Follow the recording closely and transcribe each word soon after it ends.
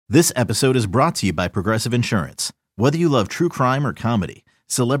This episode is brought to you by Progressive Insurance. Whether you love true crime or comedy,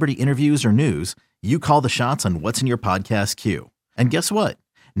 celebrity interviews or news, you call the shots on what's in your podcast queue. And guess what?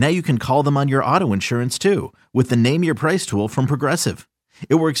 Now you can call them on your auto insurance too with the Name Your Price tool from Progressive.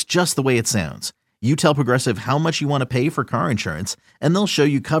 It works just the way it sounds. You tell Progressive how much you want to pay for car insurance, and they'll show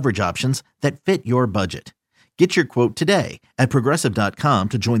you coverage options that fit your budget. Get your quote today at Progressive.com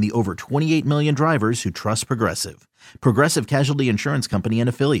to join the over 28 million drivers who trust Progressive. Progressive Casualty Insurance Company and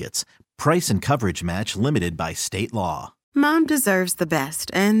Affiliates. Price and coverage match limited by state law. Mom deserves the best,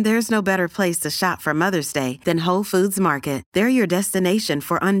 and there's no better place to shop for Mother's Day than Whole Foods Market. They're your destination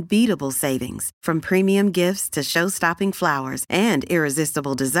for unbeatable savings, from premium gifts to show-stopping flowers and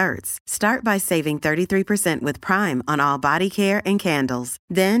irresistible desserts. Start by saving 33% with Prime on all body care and candles.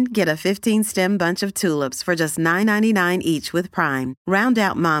 Then get a 15-stem bunch of tulips for just $9.99 each with Prime. Round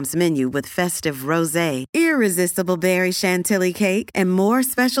out Mom's menu with festive rosé, irresistible berry chantilly cake, and more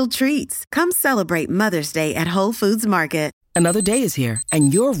special treats. Come celebrate Mother's Day at Whole Foods Market. Another day is here,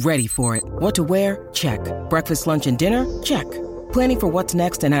 and you're ready for it. What to wear? Check. Breakfast, lunch, and dinner? Check. Planning for what's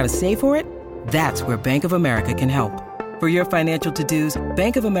next and how to save for it? That's where Bank of America can help. For your financial to-dos,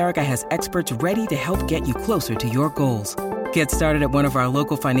 Bank of America has experts ready to help get you closer to your goals. Get started at one of our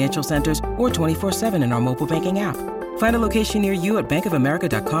local financial centers or 24/7 in our mobile banking app. Find a location near you at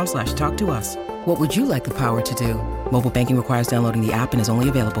bankofamerica.com/talktous. What would you like the power to do? Mobile banking requires downloading the app and is only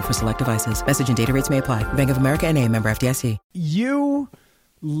available for select devices. Message and data rates may apply. Bank of America N.A., member FDIC. You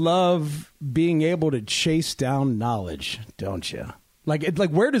love being able to chase down knowledge, don't you?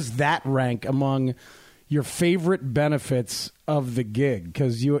 Like where does that rank among your favorite benefits of the gig?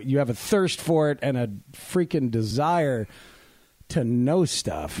 Because you have a thirst for it and a freaking desire to know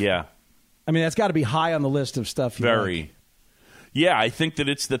stuff. Yeah. I mean, that's got to be high on the list of stuff you Very. like. Yeah, I think that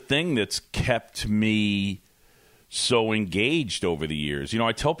it's the thing that's kept me so engaged over the years. You know,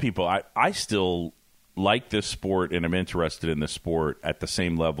 I tell people I still like this sport and I'm interested in this sport at the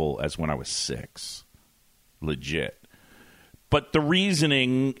same level as when I was 6. Legit. But the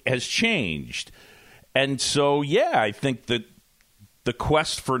reasoning has changed. And so, yeah, I think that the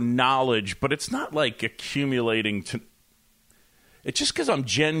quest for knowledge, but it's not like accumulating to... It's just because I'm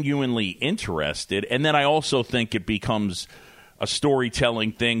genuinely interested. And then I also think it becomes a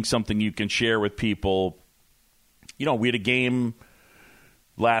storytelling thing, something you can share with people. You know, we had a game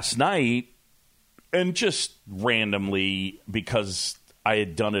last night, and just randomly, because I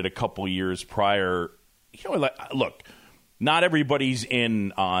had done it a couple years prior, you know, look, not everybody's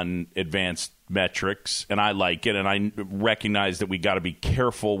in on advanced metrics, and I like it, and I recognize that we got to be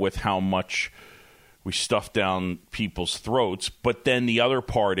careful with how much we stuff down people's throats. But then the other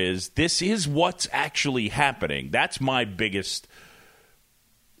part is, this is what's actually happening. That's my biggest,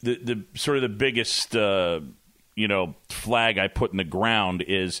 the sort of the biggest, flag I put in the ground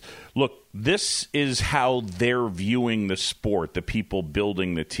is, look, this is how they're viewing the sport, the people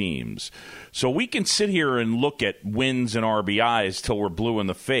building the teams. So we can sit here and look at wins and RBIs till we're blue in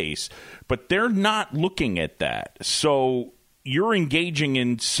the face, but they're not looking at that. So you're engaging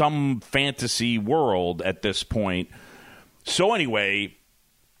in some fantasy world at this point. So anyway,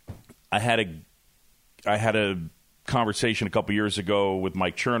 I had a conversation a couple years ago with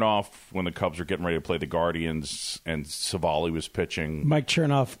Mike Chernoff when the Cubs were getting ready to play the Guardians and Savali was pitching. Mike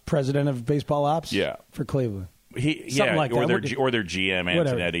Chernoff, president of baseball ops? Yeah. For Cleveland. Something like or that. Or their GM,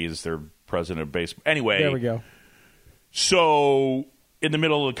 Antonetti, is their president of baseball. Anyway. There we go. So in the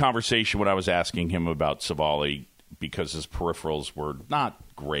middle of the conversation when I was asking him about Savali, because his peripherals were not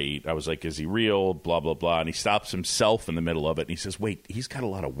great, I was like, is he real? Blah, blah, blah. And he stops himself in the middle of it, and he says, wait, he's got a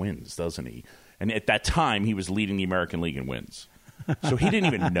lot of wins, doesn't he? And at that time, he was leading the American League in wins. So he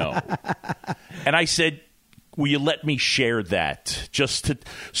didn't even know. And I said, will you let me share that?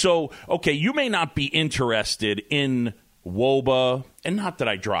 So, okay, you may not be interested in WOBA, and not that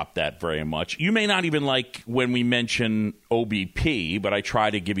I dropped that very much. You may not even like when we mention OBP, but I try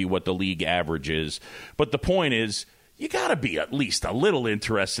to give you what the league average is. But the point is, you got to be at least a little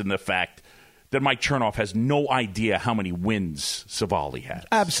interested in the fact that Mike Chernoff has no idea how many wins Savali has.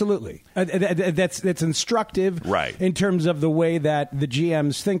 Absolutely. That's instructive, right, in terms of the way that the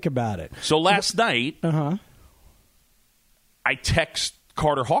GMs think about it. So last night, I text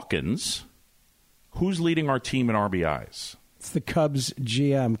Carter Hawkins, who's leading our team in RBIs? It's the Cubs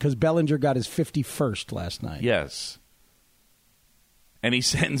GM, because Bellinger got his 51st last night. Yes. And he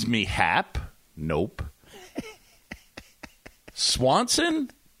sends me Happ? Nope.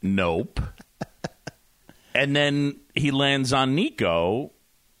 Swanson? Nope. And then he lands on Nico,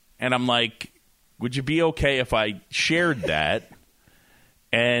 and I'm like, would you be okay if I shared that?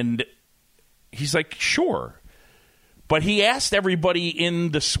 And he's like, sure. But he asked everybody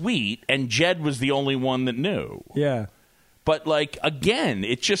in the suite, and Jed was the only one that knew. Yeah. But, like, again,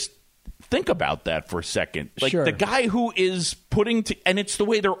 it just... Think about that for a second. Like, sure. The guy who is and it's the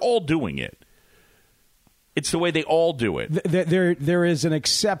way they're all doing it. It's the way they all do it. There is an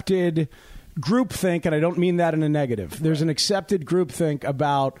accepted groupthink, and I don't mean that in a negative. There's an accepted groupthink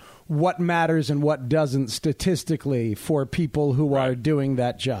about what matters and what doesn't statistically for people who are doing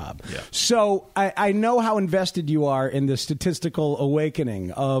that job. Yeah. So I know how invested you are in the statistical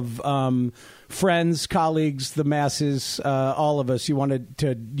awakening of friends, colleagues, the masses, all of us. You want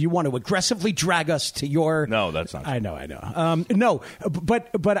to aggressively drag us to your... No, that's not true. I know. No,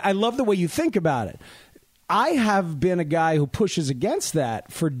 but I love the way you think about it. I have been a guy who pushes against that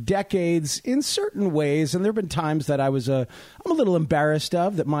for decades in certain ways, and there have been times that I'm a little embarrassed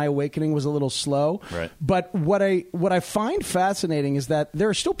of that my awakening was a little slow. Right. But what I find fascinating is that there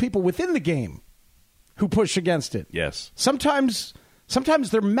are still people within the game who push against it. Yes. Sometimes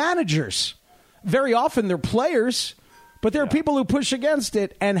they're managers. Very often they're players. But there are people who push against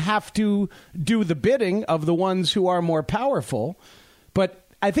it and have to do the bidding of the ones who are more powerful. But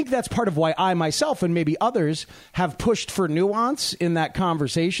I think that's part of why I myself and maybe others have pushed for nuance in that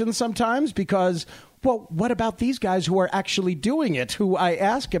conversation sometimes because, well, what about these guys who are actually doing it, who I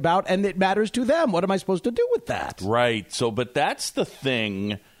ask about, and it matters to them? What am I supposed to do with that? Right. So, but that's the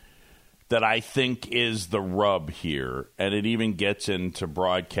thing that I think is the rub here, and it even gets into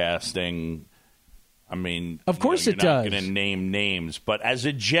broadcasting. I mean, of course you're it does. not going to name names, but as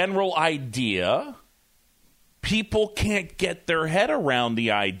a general idea... People can't get their head around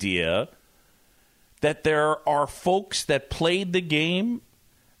the idea that there are folks that played the game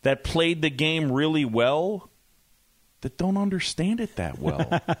really well, that don't understand it that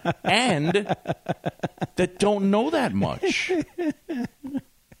well, and that don't know that much.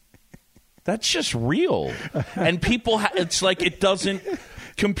 That's just real. And people, it's like it doesn't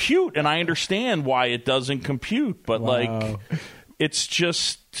compute, and I understand why it doesn't compute, but like... It's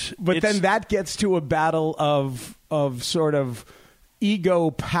just... But then that gets to a battle of sort of ego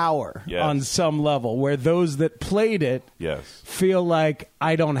power on some level, where those that played it feel like,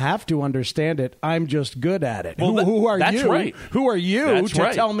 I don't have to understand it. I'm just good at it. Well, who are that's you? Right. Who are you that's to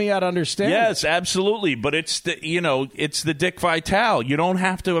right. tell me how to understand Yes, it? absolutely. But it's the Dick Vitale. You don't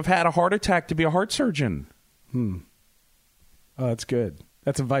have to have had a heart attack to be a heart surgeon. Oh, that's good.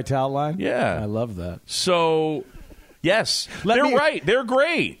 That's a Vitale line? Yeah. I love that. So... Yes, they're right. They're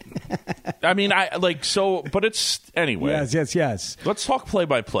great. I mean, but it's anyway. Yes. Let's talk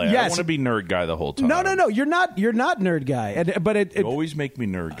play-by-play. I don't want to be nerd guy the whole time. No. You're not nerd guy. You always make me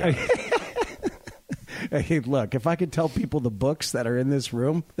nerd guy. Hey, look, if I could tell people the books that are in this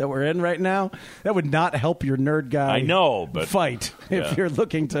room that we're in right now, that would not help your nerd guy. I know, but fight if you're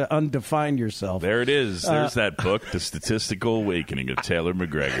looking to undefine yourself. There it is. There's that book, The Statistical Awakening of Taylor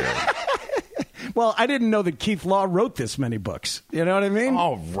McGregor. Well, I didn't know that Keith Law wrote this many books. You know what I mean?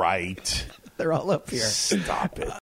 All right. They're all up here. Stop it.